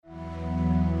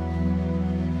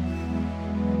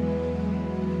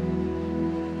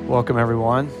Welcome,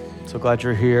 everyone. So glad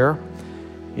you're here.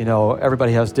 You know,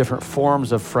 everybody has different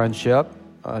forms of friendship.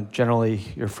 Generally,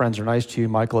 your friends are nice to you.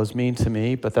 Michael is mean to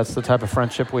me, but that's the type of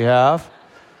friendship we have.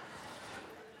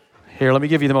 Here, let me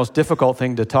give you the most difficult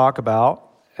thing to talk about,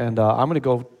 and I'm going to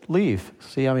go leave.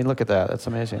 See, I mean, look at that. That's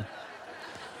amazing.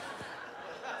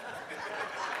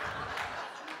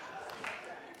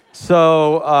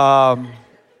 So,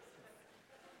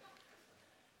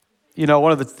 you know,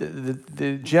 one of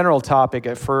the general topic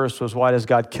at first was, why does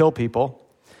God kill people?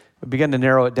 We began to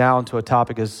narrow it down to a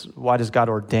topic is, why does God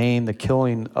ordain the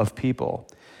killing of people?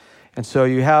 And so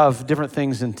you have different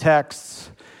things in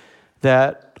texts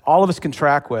that all of us can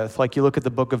track with. Like you look at the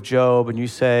book of Job and you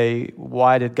say,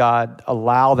 why did God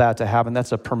allow that to happen?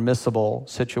 That's a permissible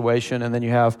situation. And then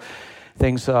you have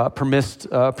things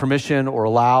permission or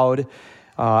allowed.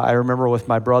 I remember with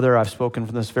my brother, I've spoken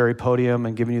from this very podium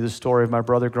and given you the story of my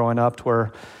brother growing up to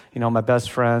where, you know, my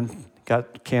best friend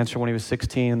got cancer when he was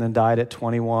 16 and then died at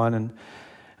 21. And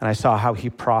I saw how he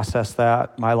processed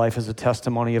that. My life is a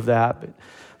testimony of that. But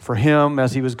for him,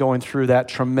 as he was going through that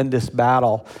tremendous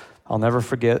battle, I'll never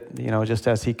forget, you know, just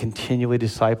as he continually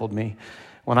discipled me.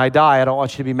 When I die, I don't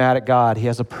want you to be mad at God. He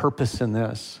has a purpose in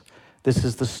this. This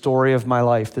is the story of my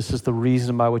life. This is the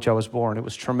reason by which I was born. It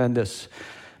was tremendous.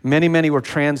 Many were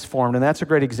transformed, and that's a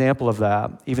great example of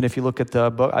that. Even if you look at the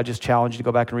book, I just challenge you to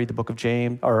go back and read the book of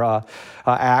James or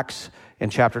Acts in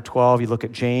chapter 12. You look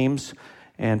at James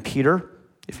and Peter.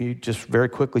 If you just very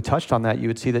quickly touched on that, you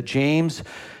would see that James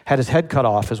had his head cut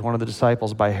off as one of the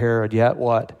disciples by Herod. Yet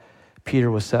what? Peter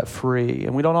was set free.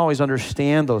 And we don't always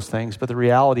understand those things, but the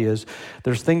reality is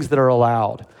there's things that are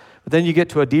allowed. But then you get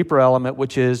to a deeper element,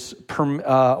 which is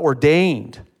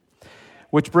ordained,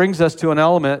 which brings us to an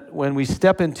element when we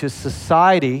step into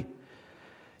society,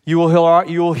 you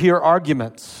will hear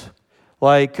arguments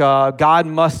like God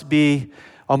must be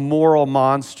a moral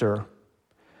monster.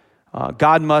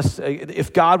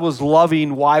 If God was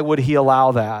loving, why would he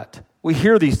allow that? We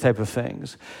hear these type of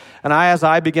things. And as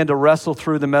I began to wrestle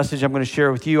through the message I'm going to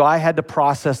share with you, I had to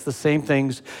process the same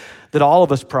things that all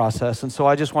of us process. And so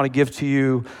I just want to give to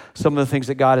you some of the things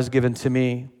that God has given to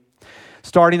me.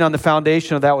 Starting on the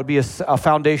foundation of that would be a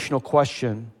foundational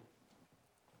question.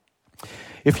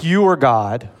 If you were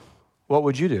God, what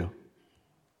would you do?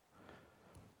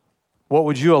 What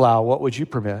would you allow? What would you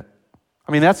permit?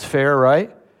 I mean, that's fair,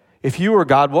 right? If you were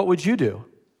God, what would you do?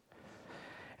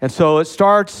 And so it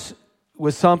starts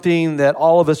with something that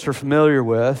all of us are familiar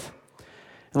with.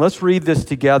 And let's read this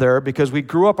together because we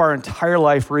grew up our entire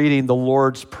life reading the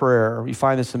Lord's Prayer. We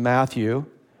find this in Matthew.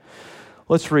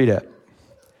 Let's read it.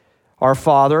 Our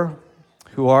Father,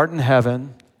 who art in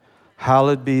heaven,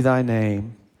 hallowed be thy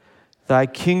name. Thy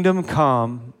kingdom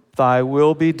come, thy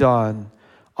will be done,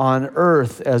 on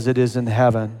earth as it is in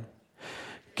heaven.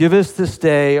 Give us this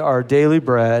day our daily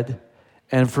bread,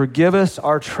 and forgive us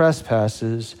our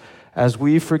trespasses, as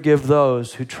we forgive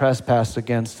those who trespass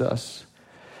against us.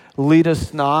 Lead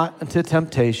us not into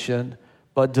temptation,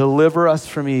 but deliver us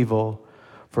from evil.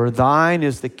 For thine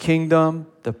is the kingdom,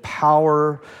 the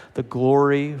power, the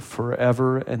glory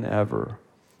forever and ever.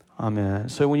 Amen.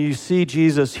 So when you see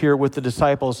Jesus here with the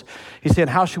disciples, he's saying,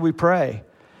 how should we pray?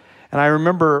 And I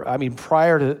remember,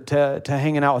 prior to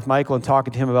hanging out with Michael and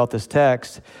talking to him about this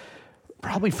text,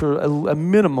 probably for a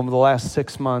minimum of the last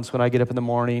 6 months, when I get up in the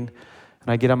morning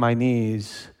and I get on my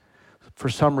knees, for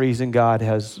some reason God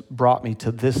has brought me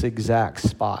to this exact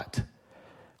spot,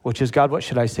 which is, God, what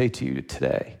should I say to you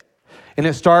today? And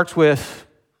it starts with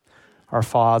our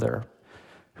Father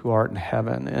who art in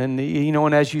heaven. And, you know,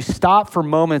 and as you stop for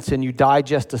moments and you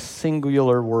digest a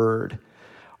singular word,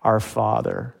 our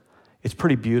Father, it's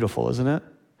pretty beautiful, isn't it?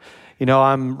 You know,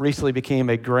 I recently became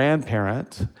a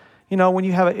grandparent. You know, when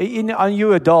you have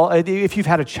if you've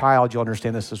had a child, you'll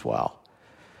understand this as well.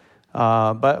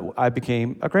 But I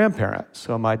became a grandparent.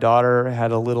 So my daughter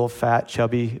had a little fat,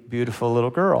 chubby, beautiful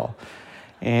little girl.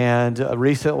 And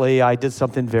recently I did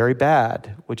something very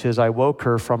bad, which is I woke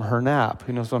her from her nap.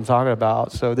 Who knows what I'm talking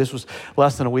about? So this was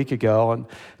less than a week ago, and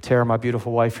Tara, my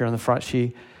beautiful wife here in the front,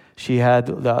 she had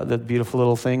the beautiful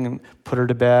little thing and put her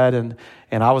to bed, and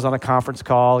I was on a conference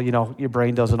call. You know, your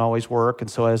brain doesn't always work. And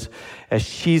so as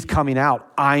she's coming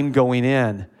out, I'm going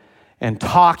in and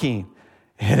talking.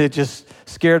 And it just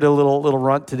scared a little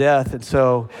runt to death. And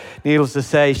so needless to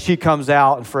say, she comes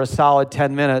out, and for a solid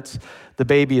 10 minutes, the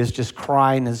baby is just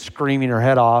crying and screaming her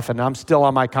head off, and I'm still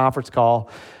on my conference call,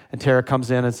 and Tara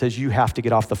comes in and says, you have to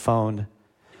get off the phone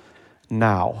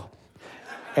now.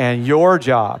 And your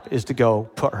job is to go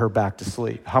put her back to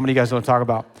sleep. How many of you guys want to talk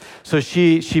about? So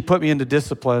she put me into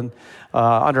discipline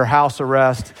under house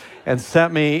arrest and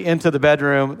sent me into the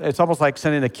bedroom. It's almost like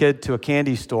sending a kid to a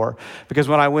candy store. Because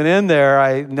when I went in there,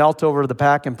 I knelt over the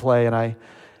pack and play, and I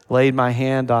laid my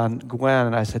hand on Gwen,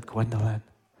 and I said, Gwendolyn.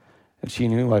 And she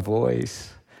knew my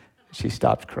voice. She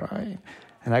stopped crying.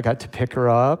 And I got to pick her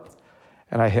up,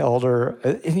 and I held her.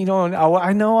 And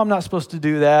I know I'm not supposed to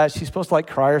do that. She's supposed to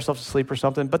cry herself to sleep or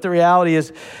something. But the reality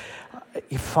is,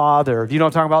 Father, you know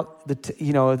what I'm talking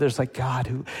about? There's God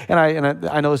who, and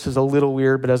I know this is a little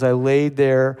weird, but as I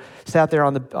sat there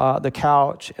on the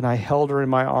couch, and I held her in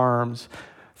my arms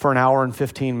for an hour and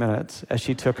 15 minutes as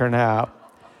she took her nap.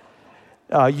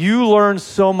 You learn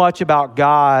so much about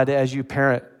God as you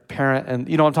parent, and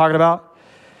you know what I'm talking about?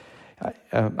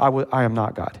 I am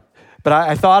not God. But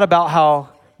I thought about how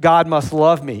God must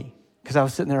love me, because I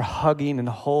was sitting there hugging and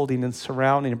holding and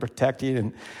surrounding and protecting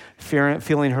and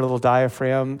feeling her little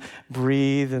diaphragm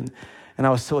breathe. And I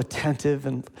was so attentive.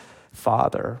 And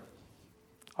Father,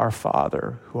 our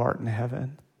Father who art in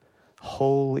heaven,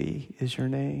 holy is your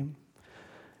name.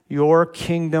 Your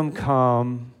kingdom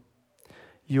come,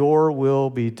 your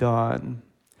will be done.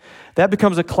 That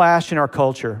becomes a clash in our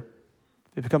culture.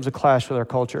 It becomes a clash with our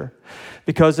culture.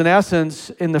 Because in essence,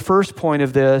 in the first point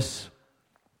of this,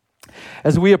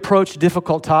 as we approach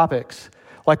difficult topics,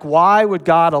 like why would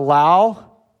God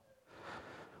allow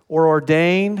or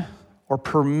ordain or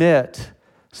permit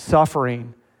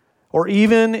suffering? Or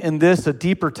even in this, a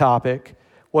deeper topic,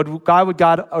 would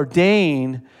God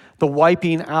ordain the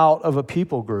wiping out of a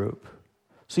people group?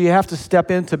 So you have to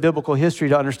step into biblical history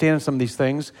to understand some of these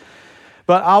things.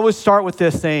 But I always start with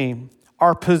this theme.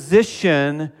 Our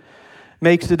position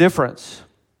makes a difference.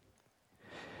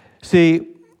 See,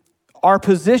 our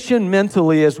position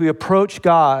mentally as we approach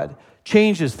God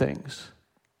changes things.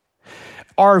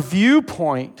 Our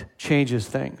viewpoint changes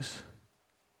things.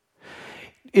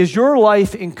 Is your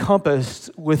life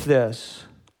encompassed with this?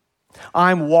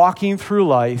 I'm walking through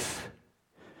life.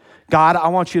 God, I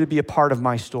want you to be a part of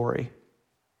my story.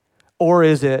 Or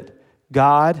is it,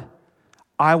 God,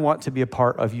 I want to be a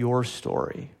part of your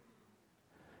story.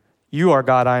 You are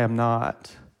God, I am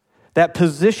not. That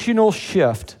positional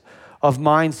shift of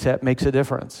mindset makes a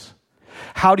difference.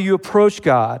 How do you approach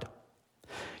God?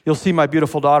 You'll see my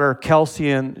beautiful daughter, Kelsey,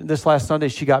 and this last Sunday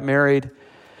she got married.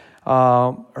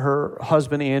 Her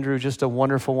husband, Andrew, just a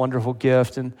wonderful, wonderful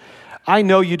gift. And I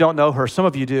know you don't know her. Some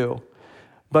of you do.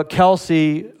 But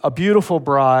Kelsey, a beautiful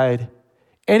bride.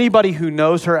 Anybody who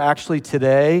knows her actually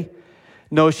today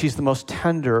knows she's the most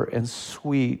tender and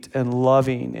sweet and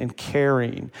loving and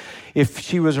caring. If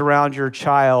she was around your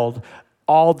child,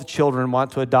 all the children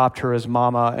want to adopt her as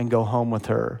mama and go home with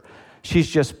her. She's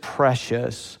just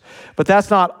precious. But that's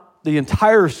not the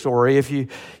entire story. If you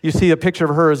see a picture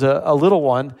of her as a little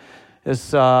one,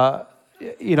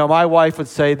 my wife would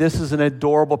say, this is an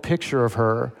adorable picture of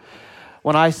her.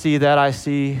 When I see that, I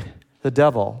see the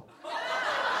devil.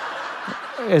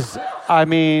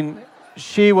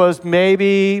 She was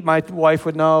maybe, my wife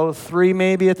would know, 3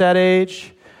 maybe at that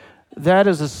age. That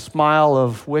is a smile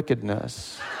of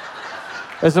wickedness.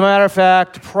 As a matter of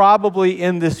fact, probably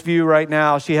in this view right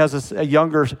now, she has a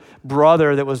younger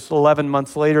brother that was 11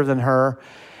 months later than her,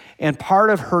 and part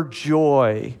of her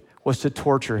joy was to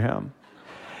torture him.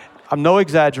 No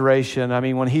exaggeration.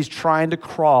 When he's trying to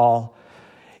crawl,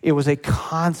 it was a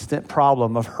constant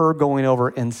problem of her going over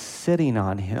and sitting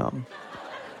on him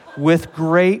with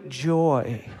great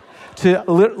joy to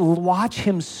watch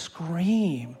him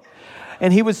scream.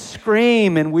 And he would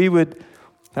scream, and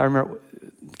I remember,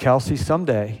 Kelsey,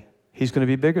 someday he's going to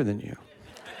be bigger than you.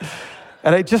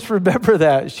 And I just remember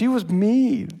that. She was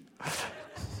mean.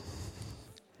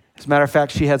 As a matter of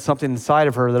fact, she had something inside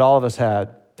of her that all of us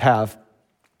have.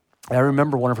 I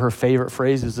remember one of her favorite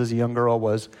phrases as a young girl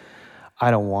was,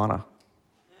 I don't wanna.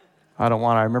 I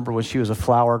remember when she was a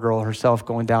flower girl herself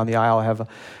going down the aisle. I have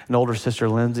an older sister,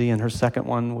 Lindsay, and her second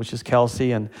one, which is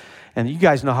Kelsey. And you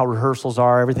guys know how rehearsals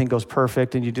are. Everything goes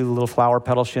perfect, and you do the little flower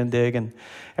petal shindig, and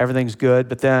everything's good.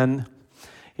 But then,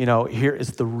 here is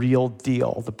the real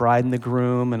deal: the bride and the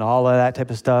groom, and all of that type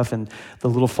of stuff. And the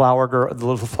little flower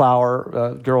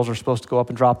girls are supposed to go up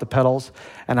and drop the petals,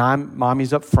 and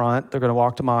mommy's up front. They're going to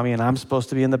walk to mommy, and I'm supposed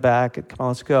to be in the back. Come on,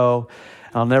 let's go.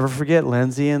 I'll never forget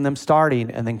Lindsay and them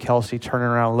starting, and then Kelsey turning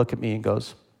around and look at me and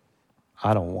goes,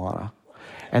 I don't wanna.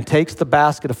 And takes the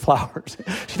basket of flowers.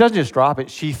 She doesn't just drop it,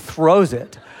 she throws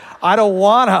it. I don't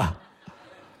wanna.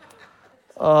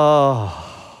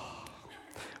 Oh.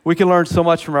 We can learn so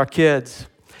much from our kids.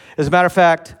 As a matter of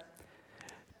fact,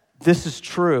 this is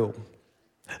true.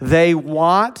 They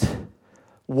want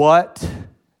what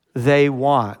they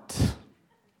want.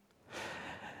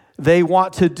 They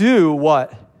want to do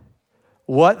what?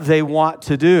 What they want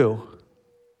to do.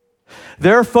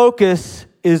 Their focus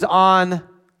is on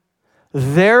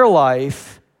their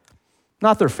life,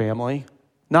 not their family,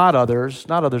 not others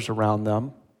around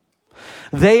them.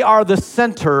 They are the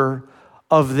center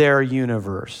of their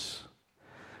universe.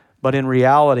 But in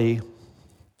reality,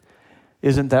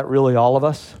 isn't that really all of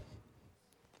us?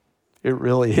 It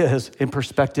really is, in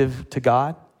perspective to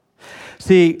God.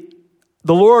 See,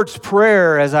 the Lord's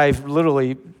Prayer, as I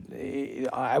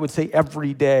would say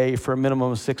every day for a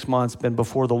minimum of 6 months, been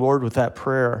before the Lord with that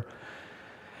prayer.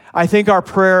 I think our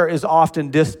prayer is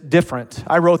often different.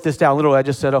 I wrote this down literally. I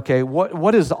just said, okay,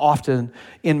 what is often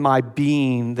in my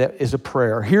being that is a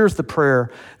prayer? Here's the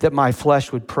prayer that my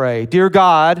flesh would pray. Dear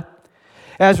God,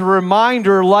 as a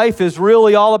reminder, life is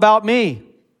really all about me.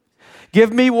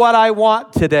 Give me what I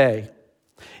want today.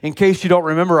 In case you don't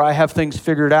remember, I have things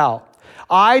figured out.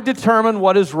 I determine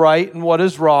what is right and what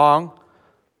is wrong,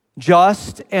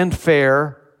 just and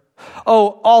fair.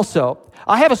 Oh, also,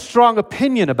 I have a strong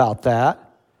opinion about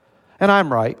that, and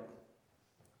I'm right.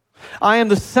 I am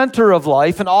the center of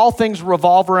life, and all things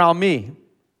revolve around me.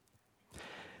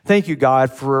 Thank you,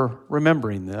 God, for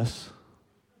remembering this.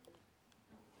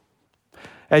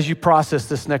 As you process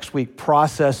this next week,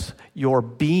 process your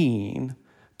being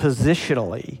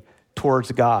positionally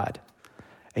towards God.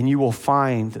 And you will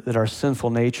find that our sinful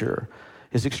nature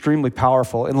is extremely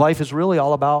powerful. And life is really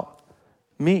all about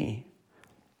me,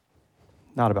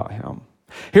 not about him.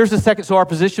 Here's the second, so our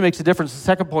position makes a difference. The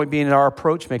second point being that our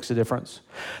approach makes a difference.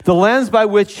 The lens by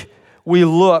which we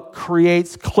look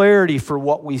creates clarity for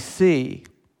what we see.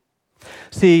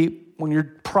 See, when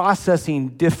you're processing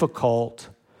difficult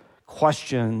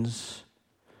questions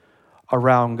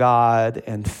around God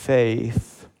and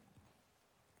faith,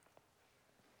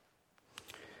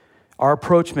 our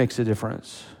approach makes a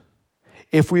difference.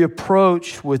 If we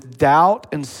approach with doubt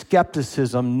and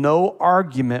skepticism, no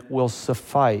argument will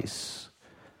suffice.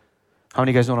 How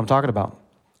many of you guys know what I'm talking about?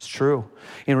 It's true.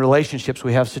 In relationships,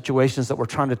 we have situations that we're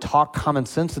trying to talk common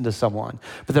sense into someone,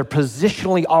 but they're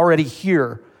positionally already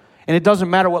here. And it doesn't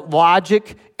matter what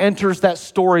logic enters that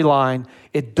storyline,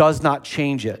 it does not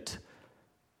change it.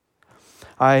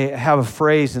 I have a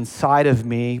phrase inside of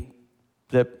me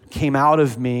that came out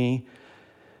of me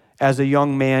as a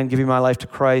young man giving my life to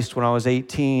Christ when I was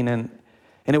 18, and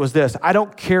it was this: I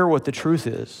don't care what the truth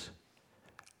is.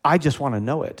 I just want to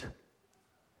know it.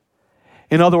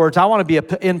 In other words, I want to be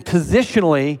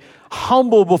positionally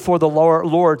humble before the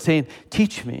Lord, saying,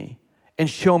 teach me and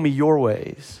show me your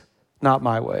ways, not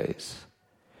my ways.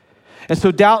 And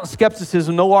so doubt and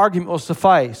skepticism, no argument will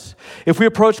suffice. If we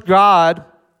approach God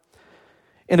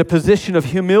in a position of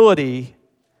humility,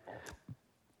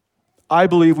 I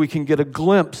believe we can get a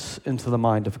glimpse into the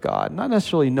mind of God. Not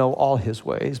necessarily know all his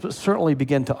ways, but certainly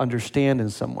begin to understand in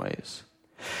some ways.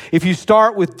 If you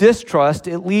start with distrust,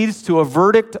 it leads to a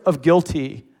verdict of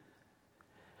guilty.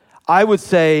 I would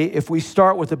say if we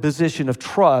start with a position of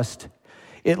trust,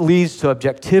 it leads to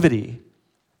objectivity.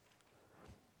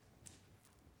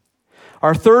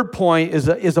 Our third point is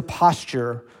a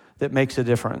posture that makes a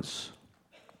difference.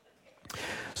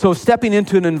 So stepping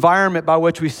into an environment by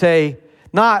which we say,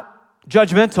 not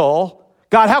judgmental,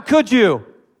 God, how could you?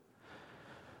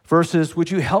 Versus, would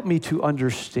you help me to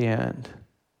understand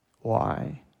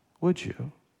why? Would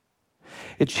you?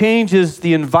 It changes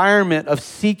the environment of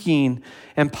seeking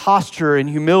and posture and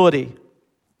humility.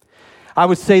 I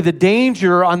would say the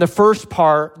danger on the first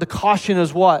part, the caution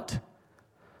is what?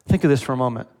 Think of this for a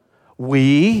moment.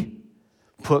 We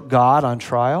put God on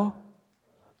trial?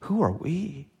 Who are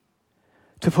we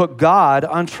to put God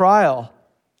on trial?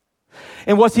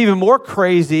 And what's even more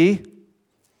crazy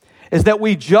is that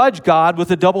we judge God with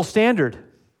a double standard.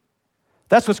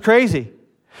 That's what's crazy.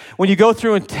 When you go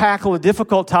through and tackle a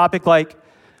difficult topic like,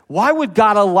 why would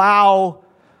God allow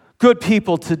good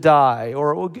people to die?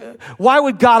 Or why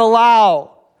would God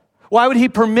allow? Why would he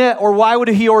permit? Or why would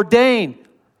he ordain?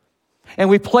 And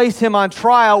we place him on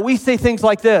trial. We say things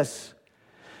like this: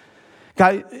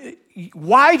 God,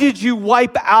 why did you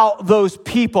wipe out those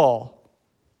people?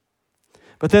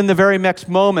 But then the very next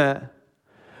moment,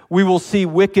 we will see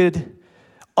wicked,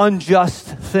 unjust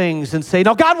things and say,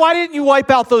 no, God, why didn't you wipe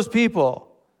out those people?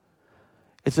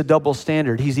 It's a double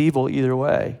standard. He's evil either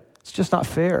way. It's just not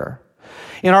fair.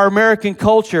 In our American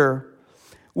culture,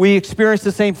 we experience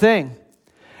the same thing.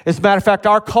 As a matter of fact,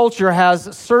 our culture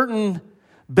has certain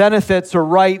benefits or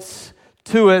rights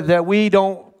to it that we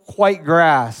don't quite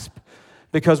grasp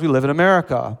because we live in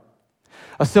America.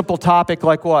 A simple topic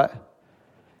like what?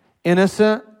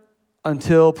 Innocent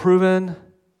until proven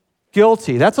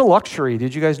guilty. That's a luxury.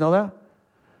 Did you guys know that?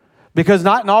 Because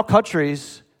not in all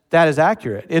countries that is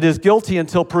accurate. It is guilty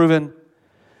until proven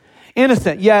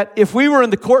innocent. Yet, if we were in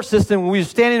the court system, when we were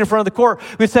standing in front of the court,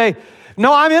 we'd say,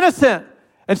 no, I'm innocent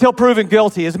until proven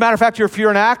guilty. As a matter of fact, if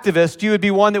you're an activist, you would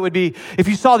be one that would be, if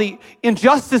you saw the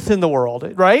injustice in the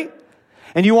world, right?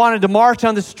 And you wanted to march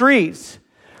on the streets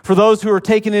for those who are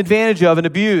taken advantage of and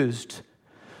abused,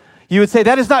 you would say,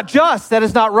 that is not just, that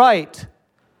is not right.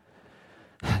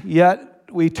 Yet,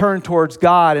 we turn towards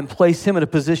God and place him in a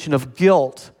position of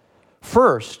guilt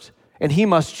first, and he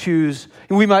must choose,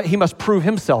 he must prove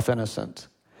himself innocent.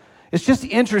 It's just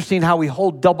interesting how we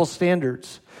hold double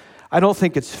standards. I don't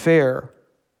think it's fair.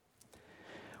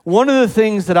 One of the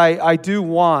things that I do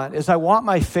want is I want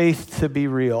my faith to be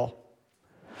real.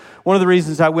 One of the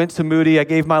reasons I went to Moody, I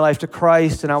gave my life to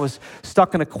Christ, and I was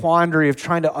stuck in a quandary of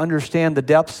trying to understand the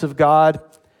depths of God.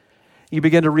 You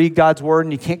begin to read God's word,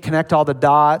 and you can't connect all the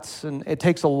dots, and it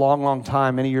takes a long, long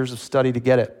time, many years of study to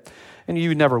get it. And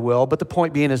you never will, but the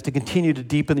point being is to continue to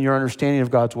deepen your understanding of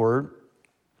God's word.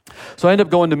 So I ended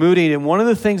up going to Moody, and one of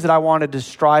the things that I wanted to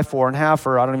strive for and have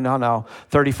for, I don't even know now,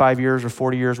 35 years or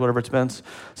 40 years, whatever it's been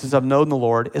since I've known the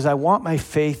Lord, is I want my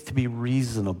faith to be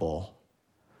reasonable.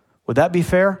 Would that be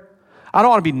fair? I don't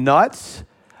want to be nuts.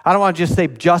 I don't want to just say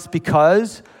just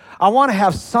because. I want to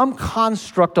have some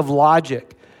construct of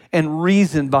logic and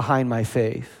reason behind my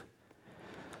faith.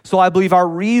 So I believe our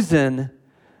reason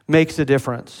makes a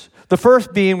difference. The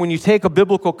first being when you take a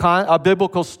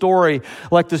biblical story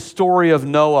like the story of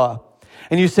Noah,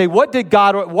 and you say, what did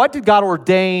God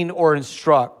ordain or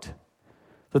instruct?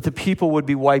 That the people would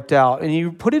be wiped out. And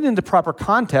you put it into proper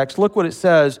context. Look what it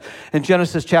says in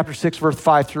Genesis chapter 6, verse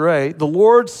 5 through 8. The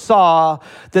Lord saw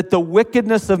that the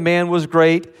wickedness of man was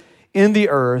great in the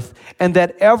earth, and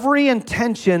that every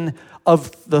intention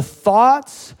of the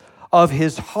thoughts of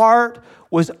his heart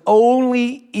was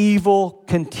only evil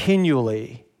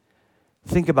continually.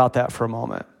 Think about that for a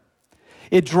moment.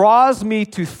 It draws me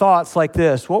to thoughts like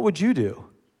this. What would you do?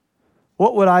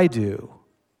 What would I do?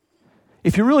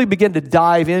 If you really begin to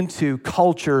dive into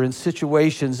culture and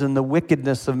situations and the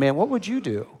wickedness of man, what would you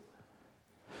do?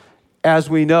 As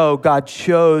we know, God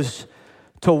chose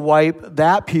to wipe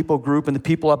that people group and the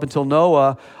people up until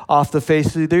Noah off the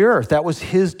face of the earth. That was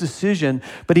his decision,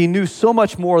 but he knew so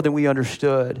much more than we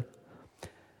understood.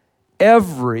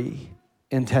 Every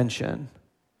intention,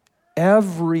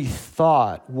 every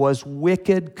thought was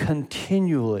wicked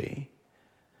continually.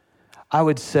 I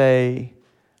would say,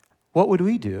 what would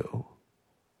we do?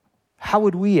 How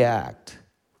would we act?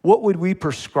 What would we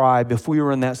prescribe if we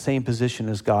were in that same position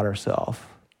as God ourselves?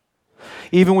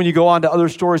 Even when you go on to other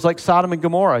stories like Sodom and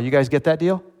Gomorrah, you guys get that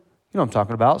deal? You know what I'm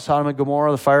talking about. Sodom and Gomorrah,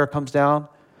 the fire comes down.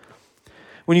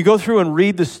 When you go through and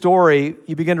read the story,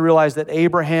 you begin to realize that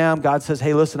Abraham, God says,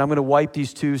 hey, listen, I'm going to wipe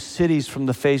these two cities from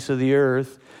the face of the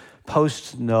earth,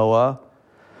 post-Noah.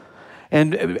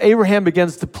 And Abraham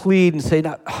begins to plead and say,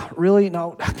 no, really?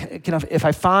 No, if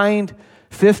I find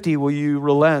 50, will you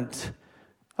relent?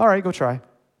 All right, go try.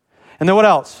 And then what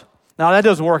else? Now, that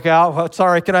doesn't work out. Well,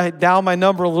 sorry, can I down my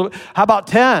number a little bit? How about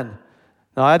 10?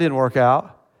 No, that didn't work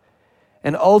out.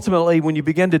 And ultimately, when you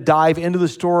begin to dive into the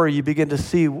story, you begin to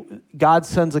see God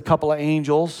sends a couple of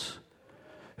angels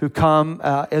who come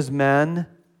as men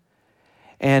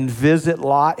and visit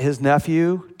Lot, his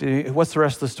nephew. What's the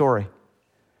rest of the story?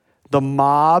 The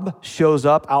mob shows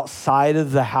up outside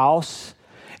of the house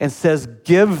and says,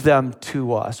 give them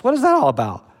to us. What is that all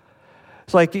about?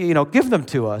 It's like, give them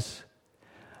to us.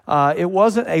 It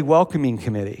wasn't a welcoming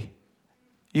committee.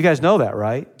 You guys know that,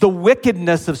 right? The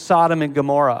wickedness of Sodom and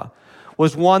Gomorrah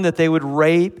was one that they would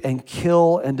rape and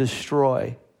kill and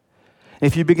destroy. And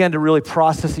if you begin to really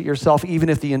process it yourself, even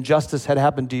if the injustice had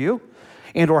happened to you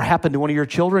and or happened to one of your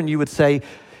children, you would say,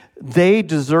 they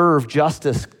deserve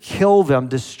justice. Kill them,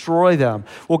 destroy them.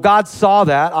 Well, God saw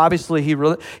that. Obviously,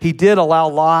 he did allow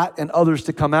Lot and others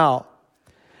to come out.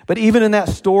 But even in that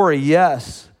story,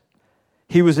 yes,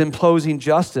 he was imposing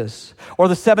justice. Or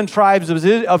the 7 tribes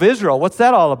of Israel. What's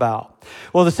that all about?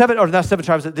 Well, the 7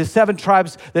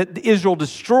 tribes that Israel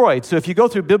destroyed. So if you go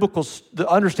through the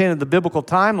understanding of the biblical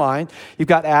timeline, you've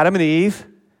got Adam and Eve.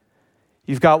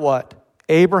 You've got what?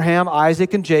 Abraham,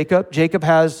 Isaac, and Jacob. Jacob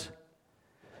has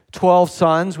 12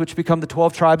 sons, which become the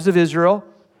 12 tribes of Israel.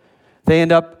 They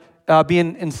end up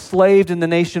being enslaved in the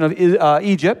nation of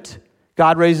Egypt.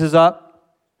 God raises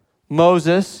up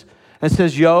Moses and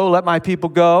says, yo, let my people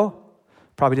go.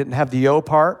 Probably didn't have the yo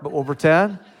part, but we'll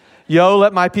pretend. Yo,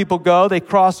 let my people go. They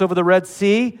cross over the Red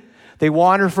Sea. They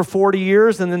wander for 40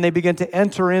 years, and then they begin to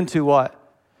enter into what?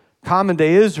 Common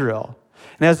day Israel.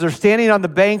 And as they're standing on the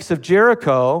banks of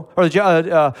Jericho, or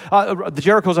the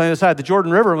Jericho's on the other side, the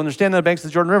Jordan River, when they're standing on the banks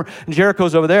of the Jordan River, and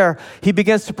Jericho's over there, he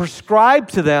begins to prescribe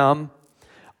to them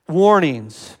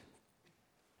warnings.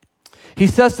 He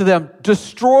says to them,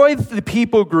 destroy the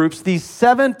people groups, these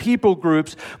 7 people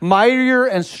groups, mightier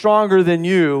and stronger than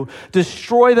you.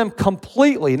 Destroy them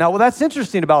completely. Now, that's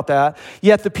interesting about that,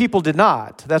 yet the people did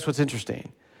not. That's what's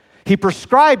interesting. He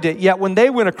prescribed it, yet when they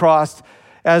went across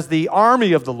as the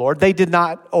army of the Lord, they did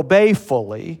not obey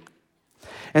fully.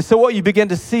 And so what you begin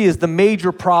to see is the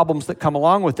major problems that come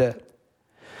along with it.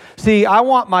 See, I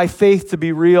want my faith to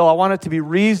be real. I want it to be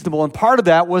reasonable. And part of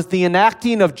that was the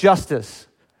enacting of justice.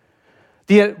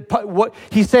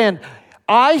 He's saying,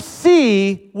 I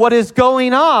see what is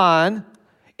going on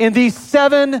in these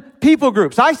 7 people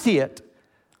groups. I see it.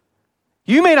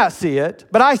 You may not see it,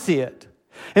 but I see it.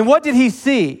 And what did he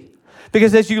see?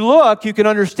 Because as you look, you can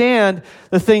understand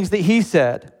the things that he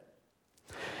said.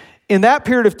 In that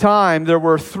period of time, there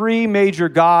were 3 major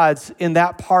gods in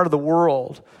that part of the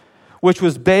world, which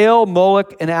was Baal,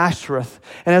 Moloch, and Ashtoreth.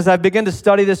 And as I begin to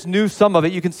study this, knew some of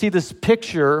it, you can see this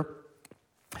picture,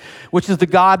 which is the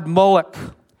god Moloch.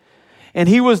 And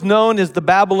he was known as the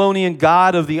Babylonian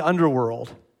god of the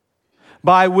underworld,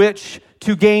 by which,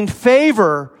 to gain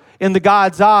favor in the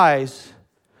god's eyes,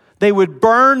 they would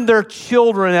burn their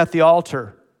children at the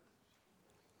altar.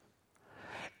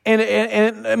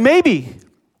 And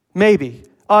maybe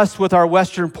us with our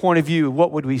Western point of view,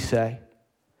 what would we say?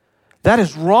 That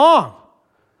is wrong.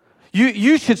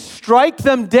 You should strike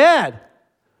them dead.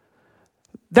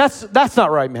 That's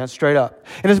not right, man, straight up.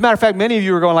 And as a matter of fact, many of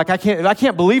you are going like, I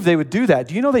can't believe they would do that.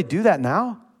 Do you know they do that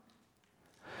now?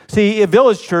 See, at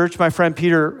Village Church, my friend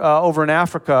Peter over in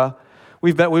Africa,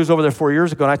 we was over there 4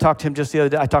 years ago, and I talked to him just the other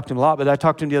day. I talked to him a lot, but I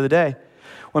talked to him the other day.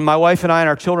 When my wife and I and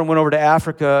our children went over to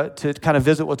Africa to kind of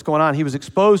visit what's going on, he was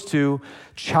exposed to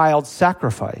child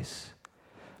sacrifice,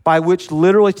 by which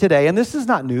literally today, and this is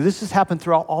not new, this has happened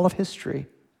throughout all of history,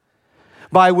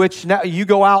 by which now you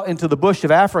go out into the bush of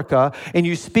Africa and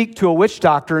you speak to a witch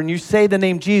doctor and you say the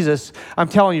name Jesus. I'm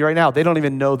telling you right now, they don't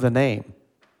even know the name.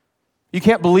 You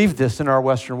can't believe this in our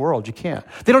Western world. You can't.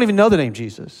 They don't even know the name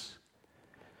Jesus.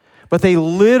 But they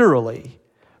literally,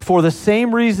 for the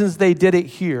same reasons they did it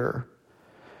here,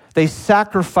 they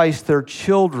sacrificed their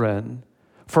children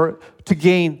to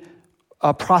gain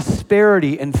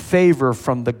prosperity and favor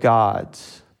from the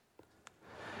gods.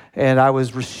 And I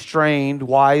was restrained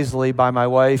wisely by my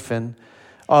wife and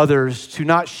others to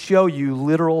not show you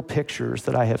literal pictures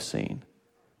that I have seen.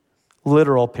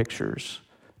 Literal pictures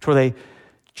where they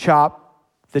chop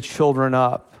the children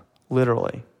up,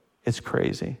 literally. It's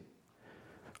crazy.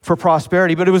 For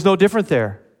prosperity, but it was no different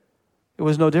there. It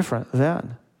was no different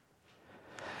then.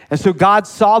 And so God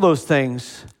saw those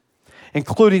things,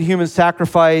 including human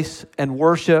sacrifice and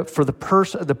worship for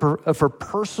for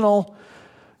personal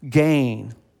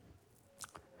gain.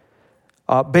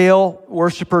 Baal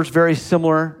worshipers, very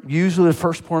similar, usually the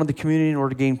firstborn of the community in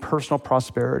order to gain personal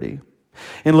prosperity.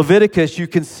 In Leviticus, you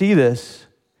can see this.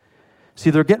 See,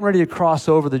 they're getting ready to cross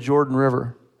over the Jordan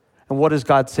River. And what is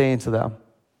God saying to them?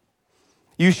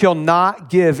 You shall not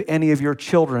give any of your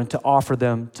children to offer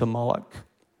them to Moloch.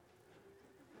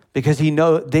 Because he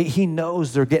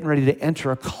knows they're getting ready to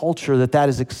enter a culture that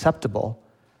is acceptable.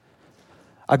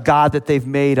 A God that they've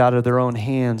made out of their own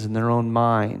hands and their own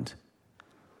mind.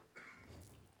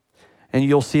 And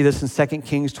you'll see this in 2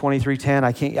 Kings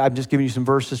 23:10. I'm just giving you some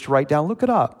verses to write down. Look it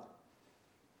up.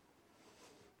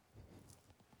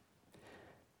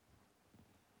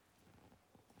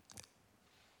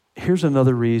 Here's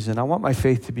another reason. I want my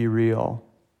faith to be real.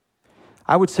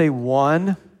 I would say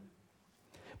 1,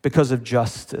 because of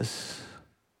justice.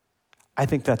 I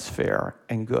think that's fair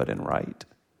and good and right.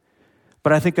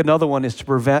 But I think another one is to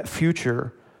prevent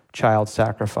future child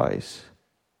sacrifice.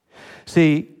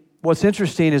 See, what's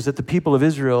interesting is that the people of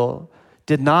Israel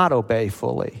did not obey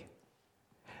fully.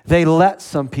 They let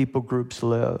some people groups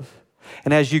live.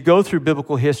 And as you go through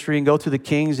biblical history and go through the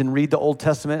Kings and read the Old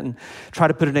Testament and try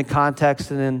to put it in context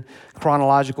and in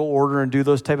chronological order and do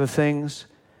those type of things,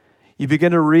 you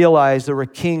begin to realize there were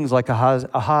kings like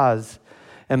Ahaz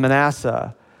and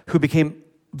Manasseh who became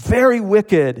very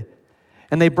wicked,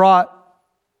 and they brought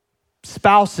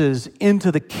spouses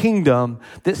into the kingdom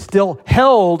that still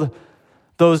held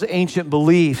those ancient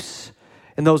beliefs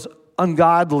and those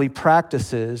ungodly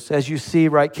practices. As you see,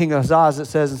 right, King Ahaz, it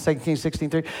says in 2 Kings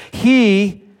 16:3,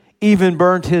 he even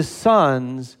burned his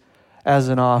sons as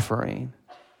an offering.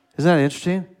 Isn't that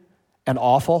interesting and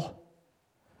awful?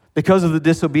 Because of the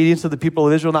disobedience of the people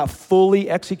of Israel not fully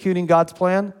executing God's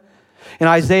plan. In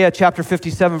Isaiah chapter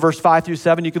 57, verse 5 through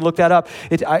 7, you can look that up.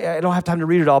 I don't have time to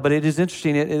read it all, but it is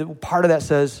interesting. Part of that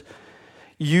says,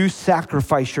 you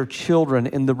sacrifice your children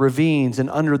in the ravines and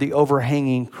under the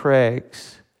overhanging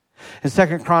crags. In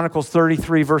 2 Chronicles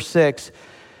 33, verse 6,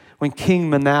 when King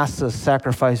Manasseh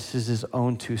sacrifices his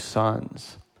own 2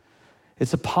 sons.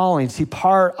 It's appalling. See,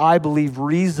 I believe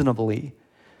reasonably,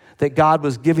 that God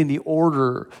was giving the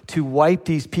order to wipe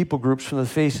these people groups from the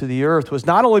face of the earth was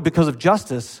not only because of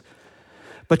justice,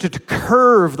 but to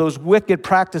curve those wicked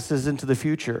practices into the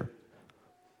future.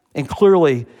 And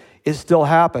clearly, it still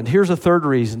happened. Here's a third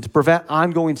reason: to prevent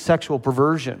ongoing sexual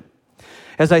perversion.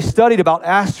 As I studied about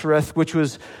Ashtoreth, which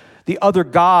was the other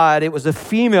god, it was a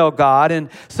female god,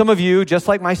 and some of you, just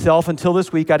like myself, until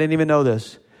this week, I didn't even know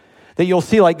this, that you'll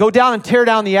see, like, go down and tear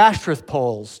down the Ashtoreth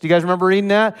poles. Do you guys remember reading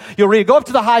that? You'll read, go up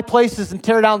to the high places and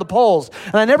tear down the poles.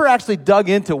 And I never actually dug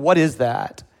into what is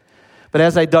that. But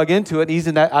as I dug into it,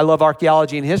 I love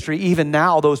archaeology and history, even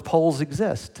now those poles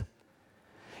exist.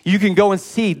 You can go and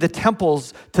see the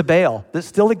temples to Baal that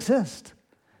still exist.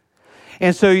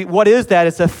 And so what is that?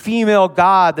 It's a female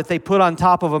god that they put on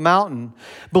top of a mountain,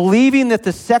 believing that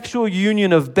the sexual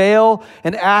union of Baal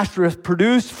and Ashtoreth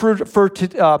produced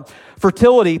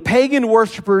fertility. Pagan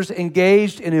worshipers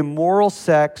engaged in immoral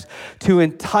sex to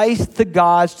entice the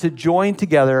gods to join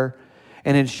together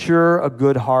and ensure a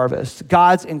good harvest.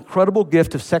 God's incredible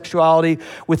gift of sexuality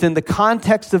within the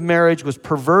context of marriage was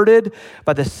perverted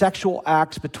by the sexual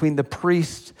acts between the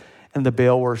priests and the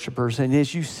Baal worshipers. And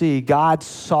as you see, God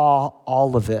saw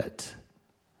all of it.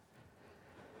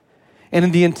 And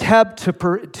in the attempt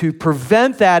to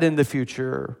prevent that in the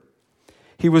future,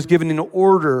 he was given an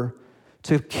order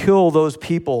to kill those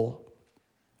people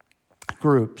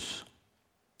groups.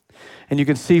 And you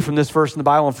can see from this verse in the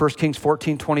Bible in 1 Kings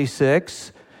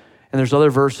 14:26, and there's other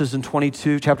verses in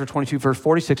chapter 22, verse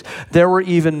 46, there were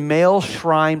even male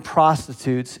shrine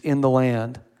prostitutes in the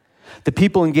land. The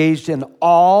people engaged in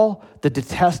all the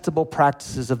detestable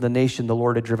practices of the nation the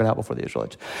Lord had driven out before the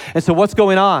Israelites. And so what's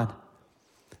going on?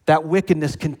 That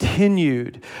wickedness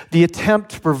continued. The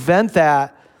attempt to prevent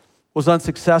that was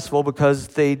unsuccessful because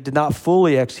they did not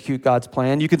fully execute God's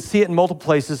plan. You can see it in multiple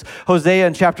places. Hosea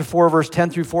in chapter 4, verse 10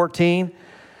 through 14,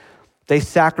 they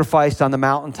sacrificed on the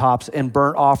mountaintops and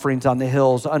burnt offerings on the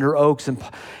hills under oaks and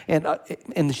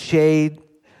in the shade.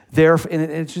 And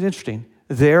it's interesting.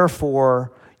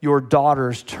 Therefore, your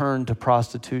daughters turned to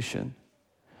prostitution.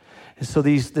 And so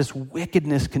this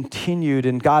wickedness continued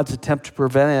in God's attempt to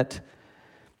prevent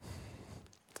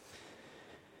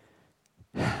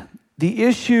it. The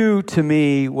issue to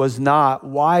me was not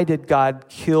why did God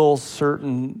kill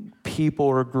certain people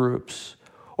or groups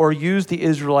or use the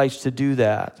Israelites to do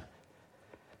that.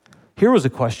 Here was a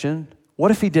question: what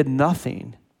if he did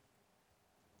nothing?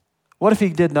 What if he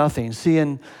did nothing? See,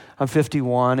 I'm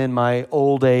 51. In my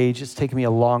old age, it's taken me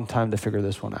a long time to figure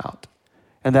this one out.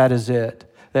 And that is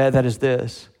it. That is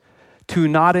this.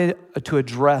 To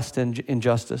address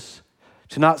injustice,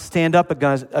 to not stand up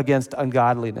against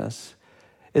ungodliness,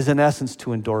 is in essence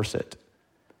to endorse it.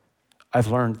 I've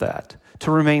learned that.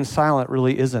 To remain silent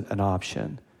really isn't an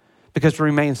option, because to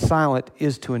remain silent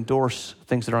is to endorse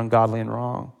things that are ungodly and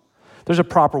wrong. There's a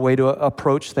proper way to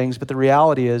approach things, but the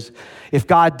reality is, if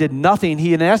God did nothing,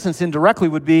 he in essence indirectly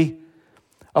would be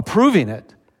approving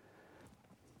it.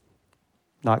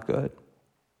 Not good.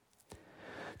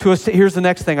 Here's the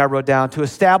next thing I wrote down: to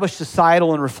establish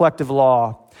societal and reflective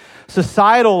law.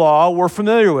 Societal law we're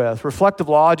familiar with. Reflective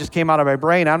law just came out of my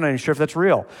brain. I'm not even sure if that's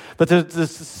real. But the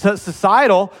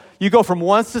societal, you go from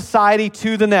one society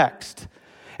to the next,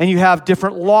 and you have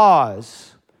different laws.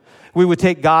 We would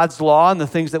take God's law and the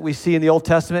things that we see in the Old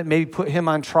Testament, maybe put him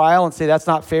on trial and say that's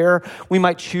not fair. We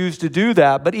might choose to do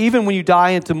that. But even when you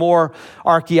dive into more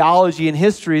archaeology and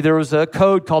history, there was a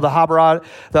code called the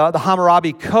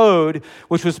Hammurabi Code,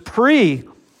 which was the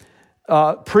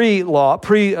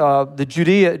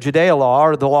Judea law,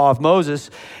 or the law of Moses.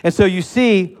 And so you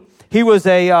see, he was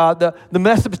the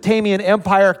Mesopotamian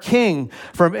Empire king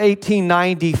from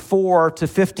 1894 to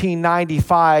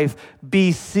 1595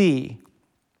 BC.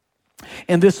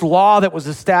 And this law that was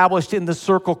established in the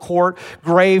circle court,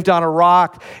 graved on a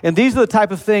rock. And these are the type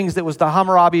of things that was the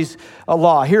Hammurabi's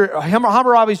law. Here,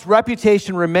 Hammurabi's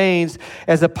reputation remains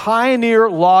as a pioneer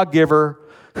lawgiver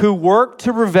who worked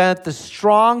to prevent the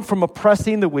strong from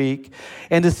oppressing the weak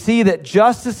and to see that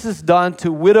justice is done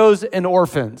to widows and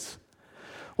orphans.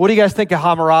 What do you guys think of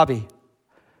Hammurabi?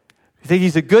 You think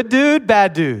he's a good dude,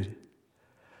 bad dude?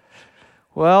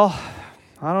 Well,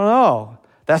 I don't know.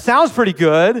 That sounds pretty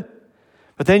good.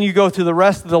 But then you go through the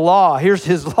rest of the law. Here's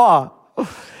his law.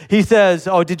 He says,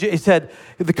 he said,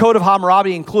 the Code of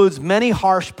Hammurabi includes many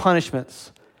harsh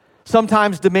punishments,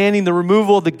 sometimes demanding the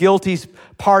removal of the guilty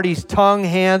party's tongue,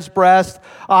 hands, breast,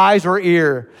 eyes, or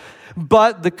ear.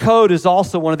 But the code is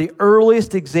also one of the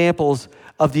earliest examples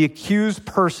of the accused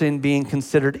person being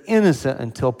considered innocent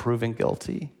until proven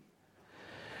guilty.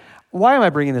 Why am I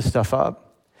bringing this stuff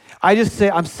up?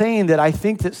 I'm saying that I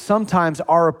think that sometimes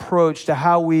our approach to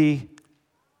how we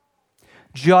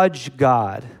judge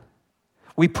God,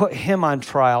 we put him on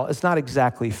trial, is not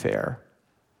exactly fair.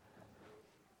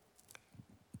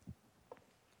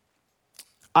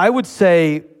 I would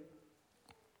say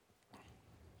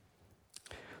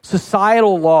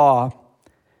societal law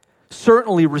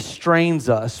certainly restrains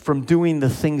us from doing the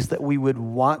things that we would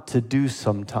want to do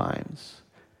sometimes.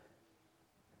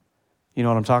 You know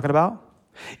what I'm talking about?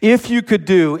 If you could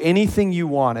do anything you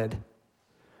wanted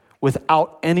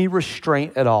without any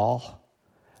restraint at all,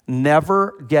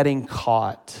 never getting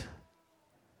caught,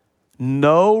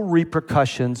 no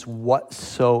repercussions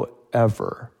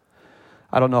whatsoever,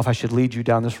 I don't know if I should lead you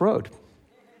down this road.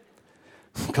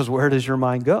 Because where does your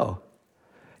mind go?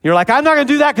 You're like, I'm not going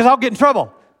to do that because I'll get in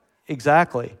trouble.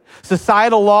 Exactly.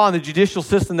 Societal law and the judicial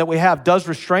system that we have does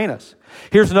restrain us.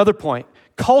 Here's another point.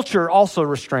 Culture also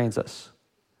restrains us.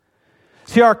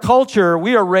 See, our culture,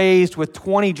 we are raised with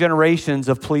 20 generations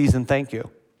of please and thank you.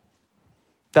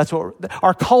 That's what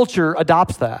our culture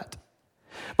adopts that.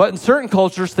 But in certain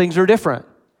cultures, things are different.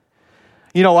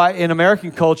 You know, in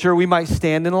American culture, we might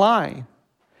stand in line,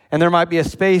 and there might be a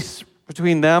space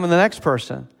between them and the next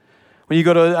person. When you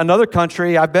go to another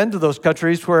country, I've been to those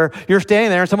countries where you're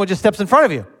standing there and someone just steps in front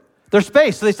of you. There's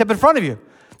space, so they step in front of you.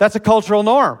 That's a cultural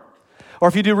norm. Or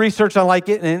if you do research on like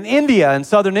in India, in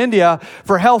southern India,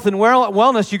 for health and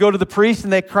wellness, you go to the priest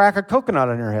and they crack a coconut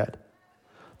on your head.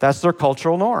 That's their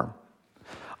cultural norm.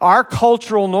 Our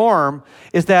cultural norm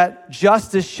is that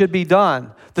justice should be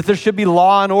done, that there should be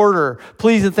law and order.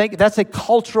 Please and thank you. That's a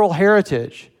cultural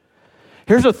heritage.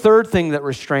 Here's a third thing that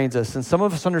restrains us, and some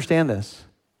of us understand this: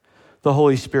 the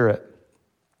Holy Spirit.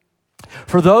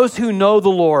 For those who know the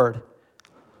Lord,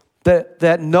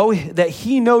 that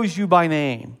he knows you by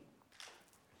name,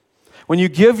 when you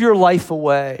give your life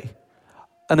away,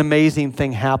 an amazing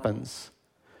thing happens.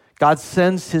 God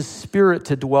sends his Spirit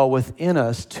to dwell within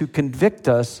us to convict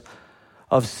us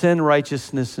of sin,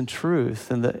 righteousness, and truth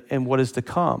and what is to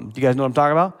come. Do you guys know what I'm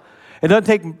talking about? It doesn't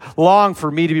take long for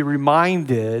me to be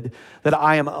reminded that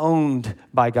I am owned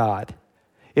by God.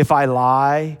 If I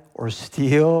lie or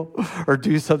steal or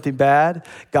do something bad,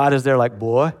 God is there like,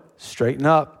 boy, straighten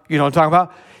up. You know what I'm talking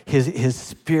about? His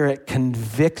Spirit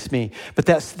convicts me. But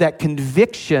that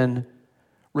conviction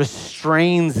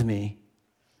restrains me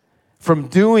from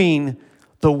doing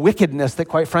the wickedness that,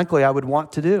 quite frankly, I would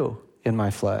want to do in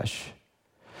my flesh.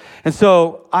 And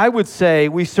so I would say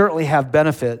we certainly have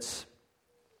benefits.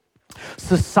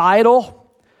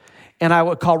 Societal, and I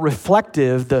would call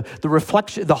reflective, the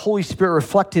reflection, the Holy Spirit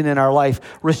reflecting in our life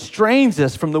restrains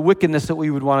us from the wickedness that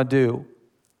we would want to do.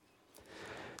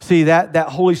 See, that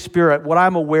Holy Spirit, what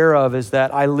I'm aware of is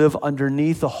that I live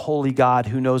underneath a holy God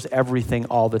who knows everything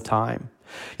all the time.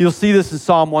 You'll see this in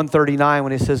Psalm 139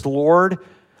 when it says, Lord,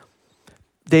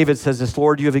 David says this,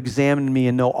 Lord, you have examined me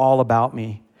and know all about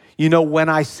me. You know when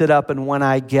I sit up and when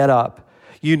I get up.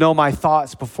 You know my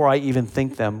thoughts before I even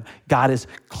think them. God is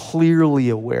clearly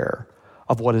aware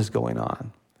of what is going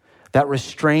on. That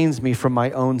restrains me from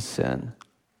my own sin.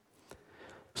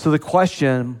 So the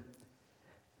question,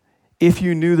 if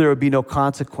you knew there would be no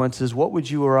consequences, what would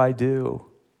you or I do?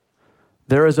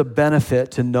 There is a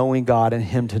benefit to knowing God and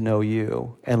him to know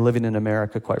you and living in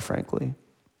America, quite frankly.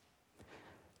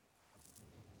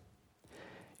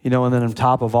 You know, and then on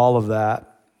top of all of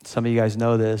that, some of you guys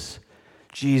know this,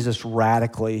 Jesus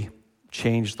radically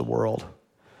changed the world.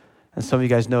 And some of you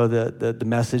guys know the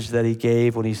message that he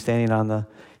gave when he's standing on the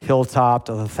hilltop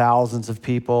to the thousands of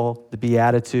people, the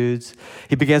Beatitudes.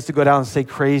 He begins to go down and say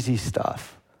crazy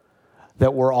stuff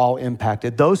that we're all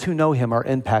impacted. Those who know him are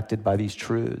impacted by these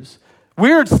truths.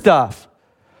 Weird stuff,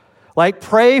 like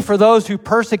pray for those who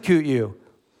persecute you.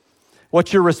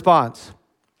 What's your response?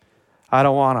 I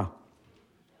don't want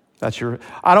to.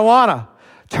 I don't want to.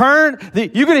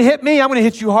 You're going to hit me, I'm going to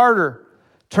hit you harder.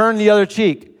 Turn the other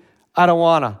cheek. I don't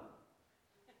want to.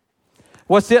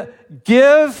 What's it?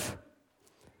 Give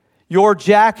your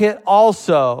jacket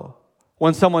also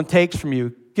when someone takes from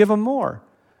you. Give them more.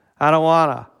 I don't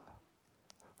want to.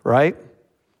 Right?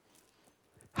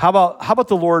 How about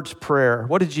the Lord's Prayer?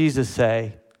 What did Jesus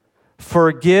say?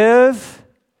 Forgive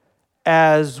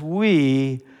as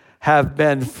we have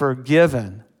been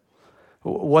forgiven.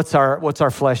 What's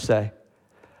our flesh say?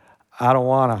 I don't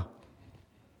want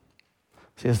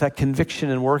to. See, it's that conviction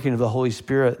and working of the Holy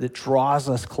Spirit that draws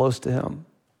us close to him.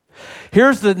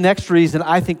 Here's the next reason,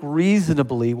 I think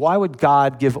reasonably, why would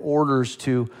God give orders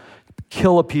to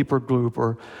kill a people group?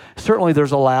 Or certainly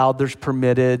there's allowed, there's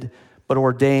permitted, but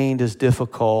ordained is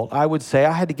difficult. I would say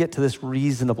I had to get to this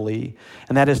reasonably,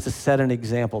 and that is to set an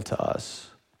example to us.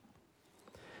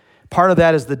 Part of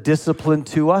that is the discipline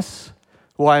to us.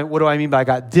 What do I mean by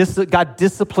God? God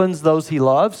disciplines those he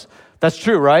loves. That's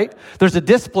true, right? There's a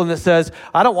discipline that says,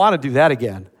 I don't want to do that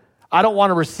again. I don't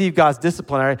want to receive God's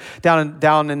discipline.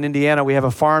 Down in Indiana, we have a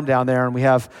farm down there, and we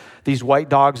have these white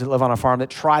dogs that live on a farm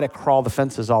that try to crawl the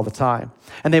fences all the time.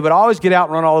 And they would always get out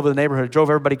and run all over the neighborhood. It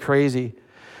drove everybody crazy.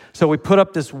 So we put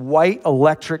up this white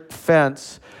electric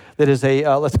fence that is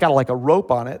it's got like a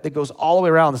rope on it that goes all the way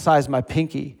around the size of my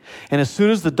pinky. And as soon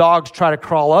as the dogs try to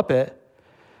crawl up it,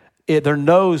 their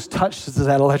nose touches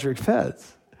that electric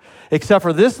fence. Except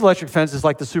for this electric fence is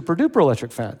like the super duper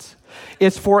electric fence.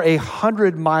 It's for a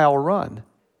 100-mile run,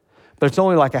 but it's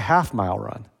only like a half-mile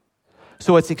run.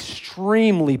 So it's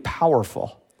extremely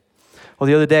powerful. Well,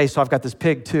 the other day, so I've got this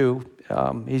pig too.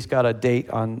 He's got a date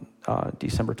on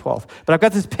December 12th. But I've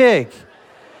got this pig.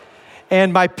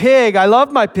 And my pig, I love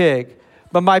my pig.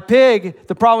 But my pig,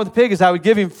 the problem with the pig is I would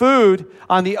give him food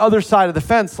on the other side of the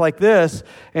fence like this,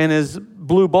 and his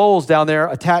blue bowl's down there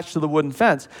attached to the wooden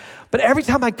fence. But every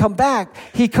time I come back,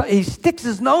 he sticks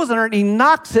his nose in it and he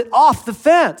knocks it off the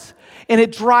fence. And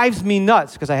it drives me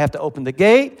nuts because I have to open the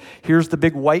gate. Here's the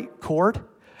big white cord.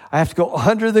 I have to go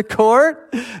under the cord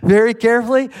very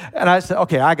carefully. And I said,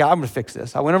 okay, I'm going to fix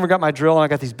this. I went over and got my drill, and I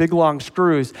got these big, long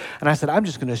screws. And I said, I'm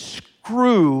just going to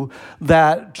screw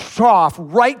that trough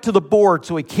right to the board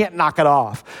so he can't knock it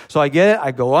off. So I get it.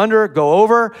 I go under, go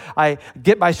over. I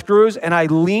get my screws, and I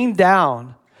lean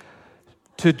down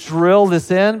to drill this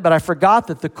in, but I forgot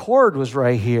that the cord was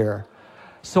right here.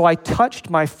 So I touched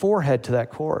my forehead to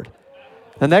that cord.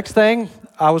 The next thing,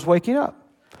 I was waking up.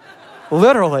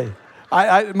 Literally.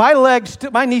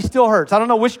 My knee still hurts. I don't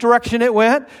know which direction it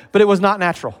went, but it was not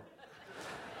natural.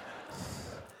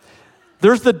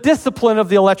 There's the discipline of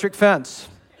the electric fence.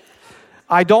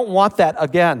 I don't want that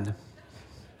again.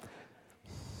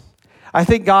 I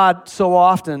think God so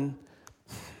often,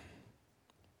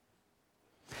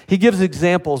 he gives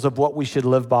examples of what we should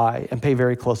live by and pay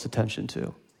very close attention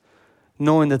to,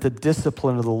 knowing that the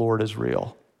discipline of the Lord is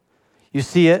real. You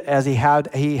see it as he had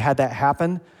that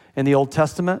happen in the Old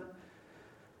Testament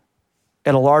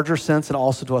in a larger sense and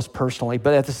also to us personally.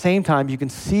 But at the same time, you can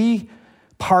see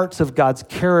parts of God's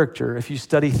character. If you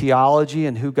study theology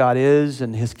and who God is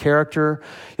and his character,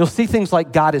 you'll see things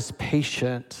like God is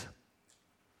patient.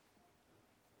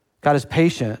 God is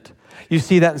patient. You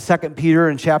see that in 2 Peter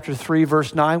in chapter 3,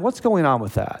 verse 9. What's going on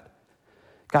with that?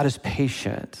 God is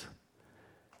patient.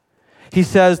 He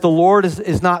says the Lord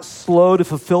is not slow to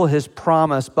fulfill his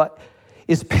promise, but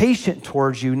is patient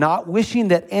towards you, not wishing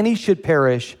that any should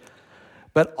perish,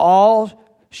 but all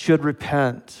should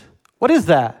repent. What is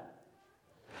that?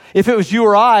 If it was you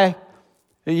or I,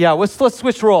 let's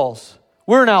switch roles.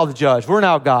 We're now the judge. We're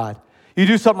now God. You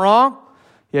do something wrong?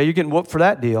 Yeah, you're getting whooped for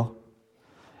that deal.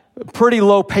 Pretty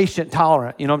low patient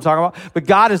tolerant, you know what I'm talking about? But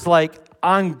God is like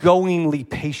ongoingly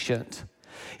patient.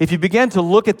 If you begin to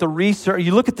look at the research,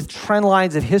 you look at the trend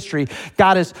lines of history,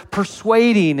 God is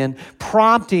persuading and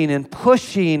prompting and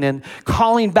pushing and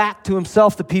calling back to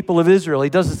himself the people of Israel. He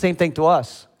does the same thing to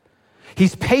us.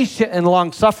 He's patient and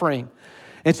long-suffering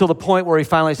until the point where he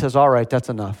finally says, all right, that's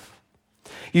enough.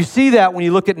 You see that when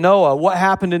you look at Noah. What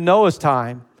happened in Noah's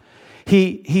time?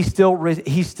 He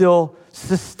still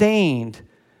sustained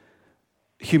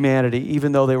humanity,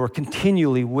 even though they were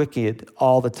continually wicked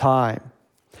all the time.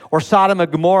 Or Sodom and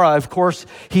Gomorrah, of course,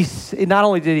 not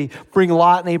only did he bring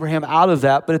Lot and Abraham out of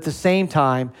that, but at the same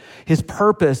time, his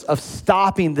purpose of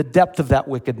stopping the depth of that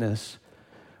wickedness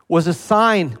was a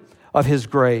sign of his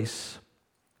grace.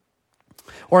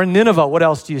 Or in Nineveh, what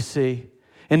else do you see?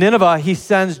 In Nineveh, he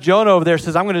sends Jonah over there,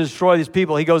 says, I'm going to destroy these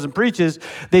people. He goes and preaches.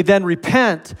 They then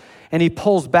repent, and he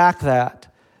pulls back that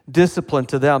discipline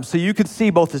to them. So you could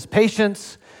see both his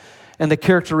patience and the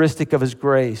characteristic of his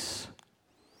grace.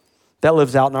 That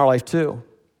lives out in our life too.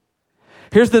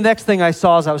 Here's the next thing I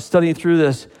saw as I was studying through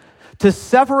this. To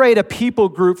separate a people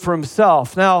group from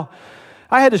himself. Now,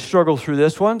 I had to struggle through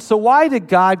this one. So why did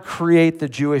God create the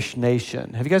Jewish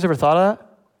nation? Have you guys ever thought of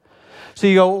that? So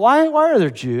you go, why are there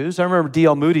Jews? I remember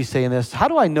D.L. Moody saying this. How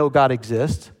do I know God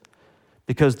exists?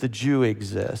 Because the Jew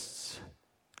exists.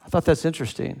 I thought that's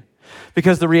interesting.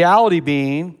 Because the reality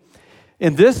being,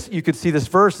 in this, you could see this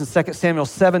verse in 2 Samuel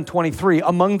 7:23,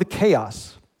 among the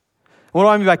chaos. What do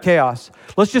I mean by chaos?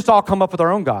 Let's just all come up with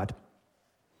our own God.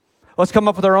 Let's come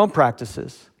up with our own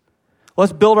practices.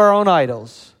 Let's build our own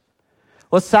idols.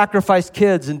 Let's sacrifice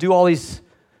kids and do all these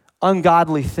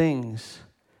ungodly things.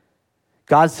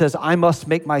 God says, I must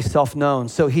make myself known.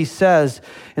 So he says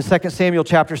in 2 Samuel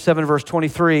chapter 7, verse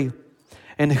 23,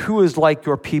 and who is like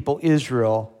your people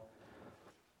Israel,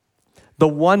 the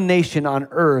one nation on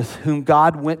earth whom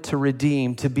God went to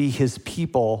redeem to be his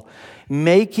people,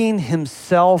 making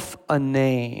himself a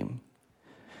name.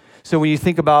 So when you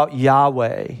think about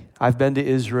Yahweh, I've been to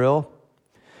Israel,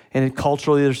 and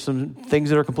culturally there's some things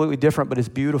that are completely different, but it's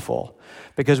beautiful.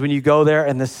 Because when you go there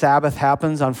and the Sabbath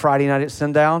happens on Friday night at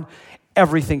sundown,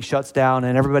 everything shuts down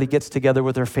and everybody gets together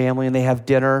with their family and they have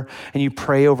dinner and you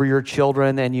pray over your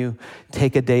children and you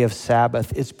take a day of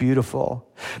Sabbath. It's beautiful.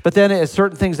 But then at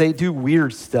certain things, they do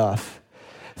weird stuff.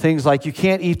 Things like you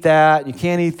can't eat that, you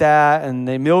can't eat that, and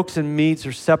the milks and meats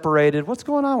are separated. What's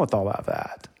going on with all of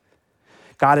that?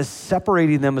 God is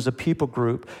separating them as a people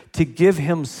group to give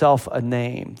himself a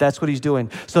name. That's what he's doing,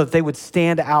 so that they would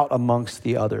stand out amongst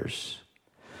the others.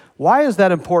 Why is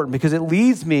that important? Because it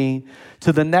leads me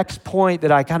to the next point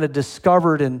that I kind of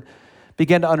discovered and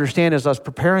began to understand as I was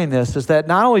preparing this, is that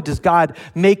not only does God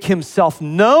make himself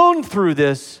known through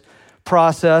this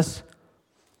process,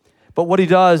 but what he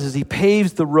does is he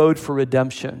paves the road for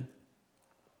redemption.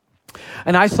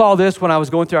 And I saw this when I was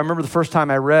going through, I remember the first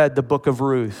time I read the book of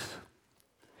Ruth.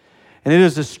 And it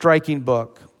is a striking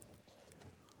book.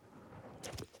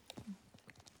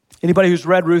 Anybody who's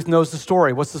read Ruth knows the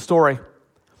story. What's the story?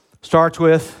 Starts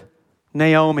with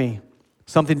Naomi.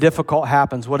 Something difficult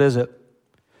happens. What is it?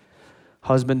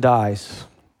 Husband dies.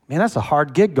 Man, that's a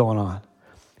hard gig going on.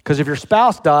 Because if your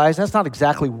spouse dies, that's not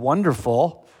exactly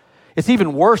wonderful. It's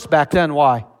even worse back then.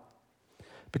 Why?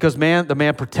 Because the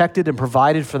man protected and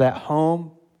provided for that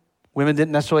home. Women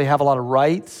didn't necessarily have a lot of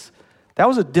rights. That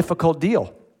was a difficult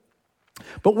deal.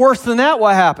 But worse than that,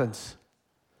 what happens?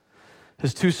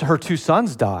 Her two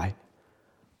sons die.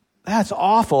 That's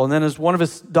awful. And then as one of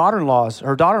her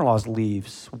daughter-in-laws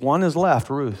leaves, one is left,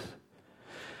 Ruth.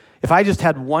 If I just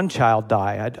had one child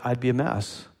die, I'd be a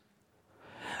mess.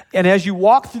 And as you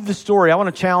walk through the story, I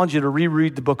want to challenge you to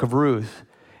reread the book of Ruth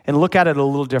and look at it a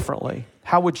little differently.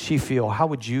 How would she feel? How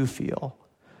would you feel?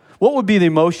 What would be the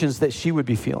emotions that she would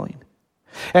be feeling?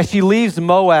 As she leaves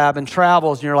Moab and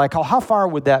travels, and you're like, oh, how far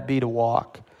would that be to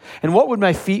walk? And what would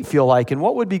my feet feel like? And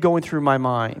what would be going through my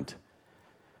mind?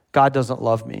 God doesn't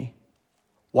love me.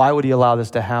 Why would he allow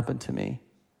this to happen to me?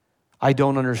 I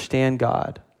don't understand,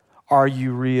 God. Are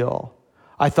you real?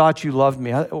 I thought you loved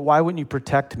me. Why wouldn't you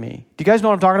protect me? Do you guys know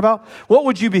what I'm talking about? What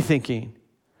would you be thinking?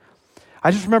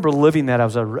 I just remember living that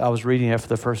as I was reading it for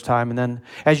the first time. And then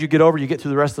as you get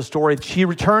through the rest of the story. She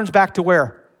returns back to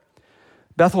where?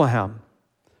 Bethlehem.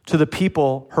 To the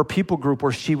people, her people group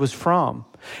where she was from.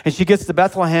 And she gets to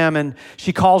Bethlehem and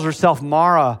she calls herself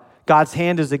Mara. God's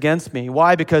hand is against me.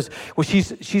 Why? Because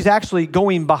she's actually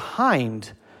going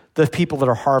behind the people that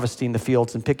are harvesting the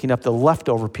fields and picking up the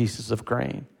leftover pieces of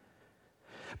grain.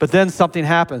 But then something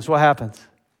happens. What happens?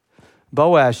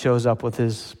 Boaz shows up with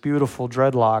his beautiful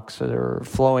dreadlocks or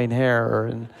flowing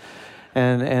hair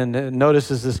and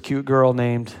notices this cute girl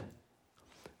named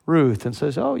Ruth and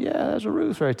says, oh yeah, there's a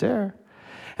Ruth right there.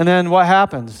 And then what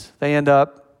happens? They end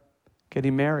up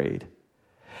getting married.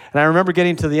 And I remember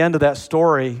getting to the end of that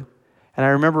story, and I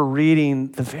remember reading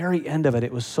the very end of it.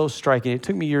 It was so striking. It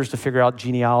took me years to figure out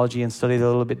genealogy and study it a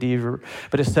little bit deeper.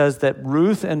 But it says that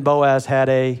Ruth and Boaz had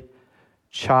a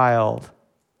child.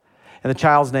 And the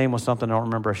child's name was something I don't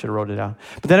remember. I should have wrote it down.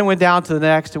 But then it went down to the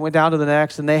next,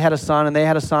 and they had a son, and they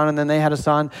had a son, and then they had a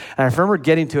son. And I remember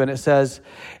getting to it, and it says,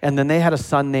 and then they had a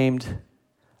son named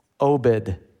Obed.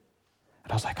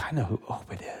 And I was like, I know who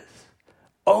Obed is.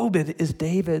 Obed is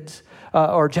David's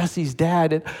or Jesse's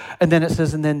dad. And then it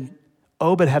says, and then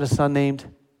Obed had a son named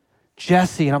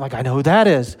Jesse. And I'm like, I know who that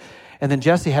is. And then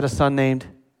Jesse had a son named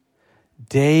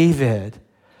David.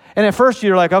 And at first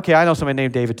you're like, okay, I know somebody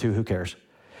named David too. Who cares?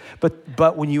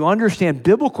 But when you understand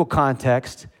biblical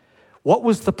context, what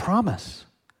was the promise?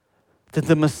 That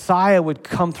the Messiah would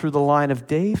come through the line of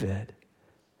David.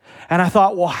 And I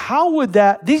thought, well, how would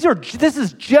that, this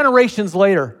is generations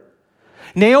later.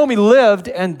 Naomi lived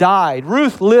and died.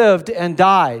 Ruth lived and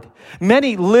died.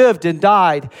 Many lived and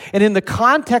died. And in the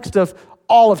context of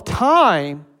all of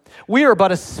time, we are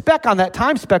but a speck on that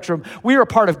time spectrum. We are a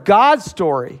part of God's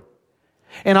story.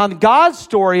 And on God's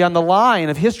story, on the line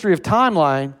of history of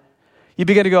timeline, you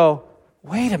begin to go,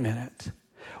 wait a minute.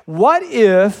 What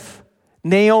if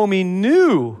Naomi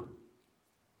knew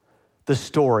the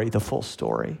story, the full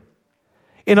story?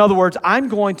 In other words, I'm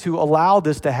going to allow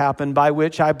this to happen by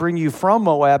which I bring you from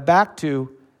Moab back to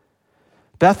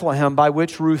Bethlehem, by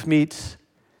which Ruth meets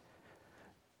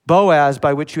Boaz,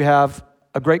 by which you have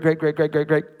a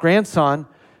great-great-great-great-great-great-grandson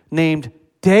named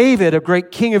David, a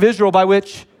great king of Israel, by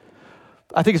which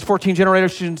I think it's 14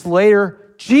 generations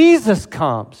later, Jesus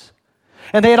comes.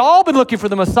 And they had all been looking for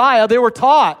the Messiah. They were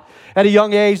taught at a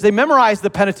young age. They memorized the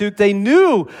Pentateuch. They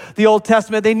knew the Old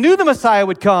Testament. They knew the Messiah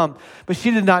would come. But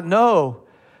she did not know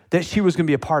that she was going to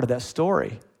be a part of that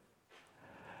story.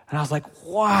 And I was like,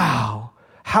 wow,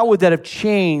 how would that have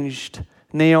changed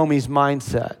Naomi's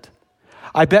mindset?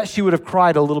 I bet she would have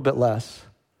cried a little bit less.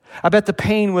 I bet the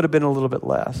pain would have been a little bit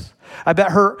less. I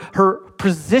bet her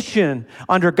position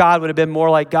under God would have been more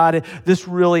like, God, this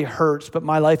really hurts, but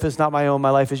my life is not my own.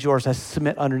 My life is yours. I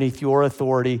submit underneath your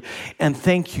authority, and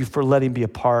thank you for letting me be a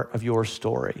part of your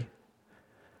story.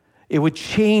 It would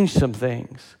change some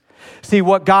things. See,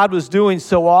 what God was doing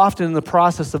so often in the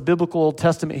process of biblical Old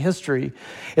Testament history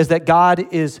is that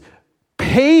God is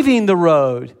paving the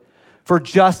road for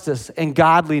justice and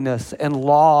godliness and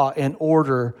law and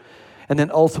order. And then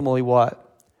ultimately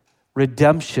what?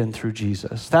 Redemption through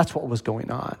Jesus. That's what was going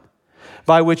on.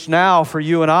 By which now for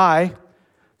you and I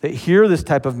that hear this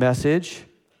type of message,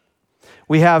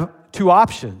 we have two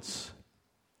options.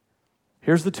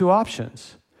 Here's the two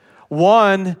options.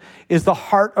 One is the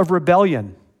heart of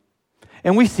rebellion.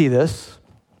 And we see this.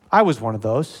 I was one of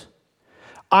those.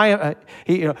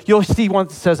 You'll see one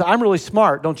that says, I'm really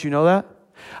smart. Don't you know that?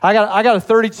 I got a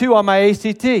 32 on my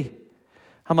ACT.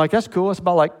 I'm like, that's cool. It's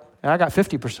about like, I got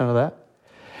 50% of that.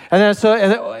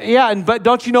 But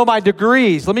don't you know my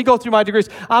degrees? Let me go through my degrees.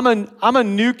 I'm a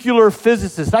nuclear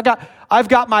physicist. I've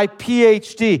got my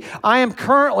PhD. I am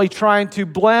currently trying to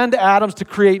blend atoms to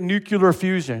create nuclear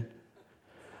fusion.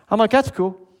 I'm like, that's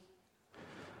cool.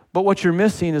 But what you're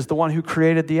missing is the one who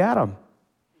created the atom.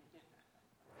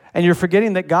 And you're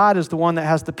forgetting that God is the one that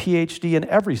has the PhD in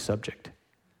every subject.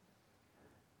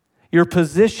 Your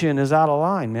position is out of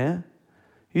line, man.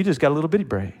 You just got a little bitty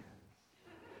brain.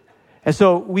 And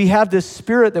so we have this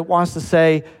spirit that wants to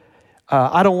say,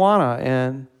 I don't want to,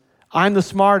 and I'm the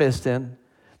smartest, and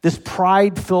this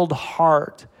pride-filled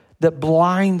heart that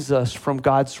blinds us from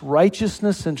God's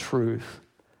righteousness and truth.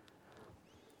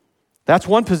 That's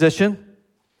one position.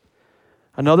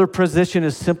 Another position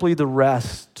is simply the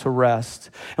rest, to rest.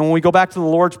 And when we go back to the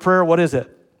Lord's Prayer, what is it?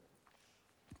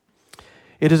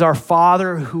 It is our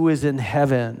Father who is in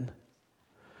heaven.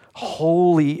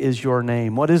 Holy is your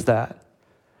name. What is that?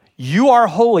 You are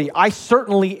holy. I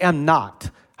certainly am not.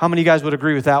 How many of you guys would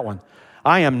agree with that one?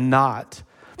 I am not.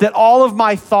 That all of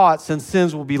my thoughts and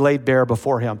sins will be laid bare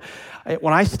before him.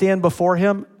 When I stand before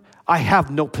him, I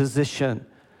have no position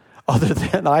other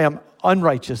than I am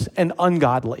unrighteous and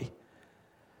ungodly.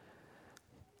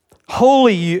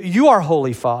 Holy, you are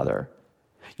holy, Father.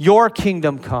 Your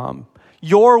kingdom come.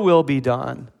 Your will be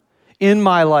done in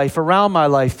my life, around my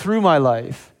life, through my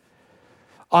life,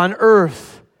 on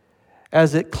earth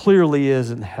as it clearly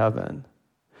is in heaven.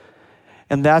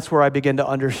 And that's where I begin to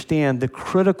understand the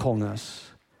criticalness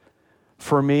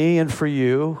for me and for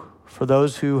you, for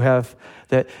those who have,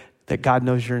 that God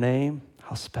knows your name,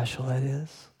 how special that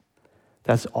is.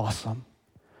 That's awesome.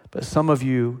 But some of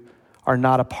you are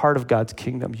not a part of God's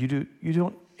kingdom.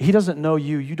 He doesn't know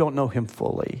you. You don't know him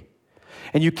fully.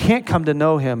 And you can't come to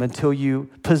know him until you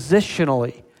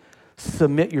positionally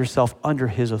submit yourself under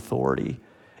his authority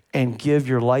and give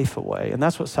your life away. And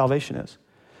that's what salvation is.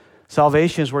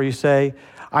 Salvation is where you say,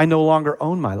 I no longer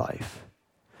own my life.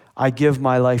 I give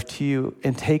my life to you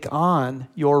and take on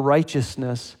your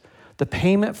righteousness. The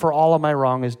payment for all of my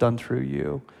wrong is done through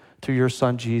you, through your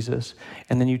son Jesus.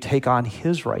 And then you take on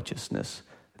his righteousness,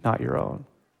 not your own.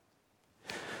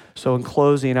 So in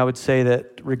closing, I would say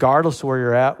that regardless of where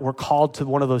you're at, we're called to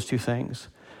one of those two things.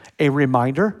 A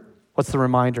reminder. What's the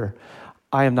reminder?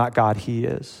 I am not God, he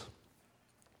is.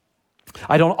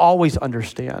 I don't always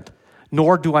understand,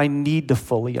 nor do I need to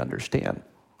fully understand.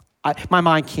 My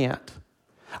mind can't.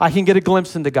 I can get a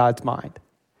glimpse into God's mind.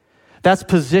 That's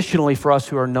positionally for us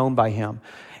who are known by him.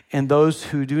 And those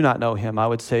who do not know him, I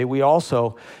would say, we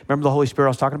also, remember the Holy Spirit I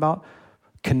was talking about?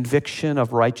 Conviction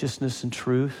of righteousness and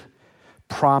truth,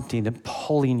 prompting and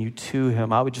pulling you to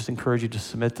him. I would just encourage you to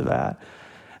submit to that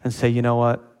and say, you know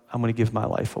what? I'm going to give my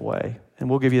life away. And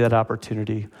we'll give you that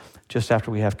opportunity just after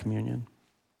we have communion.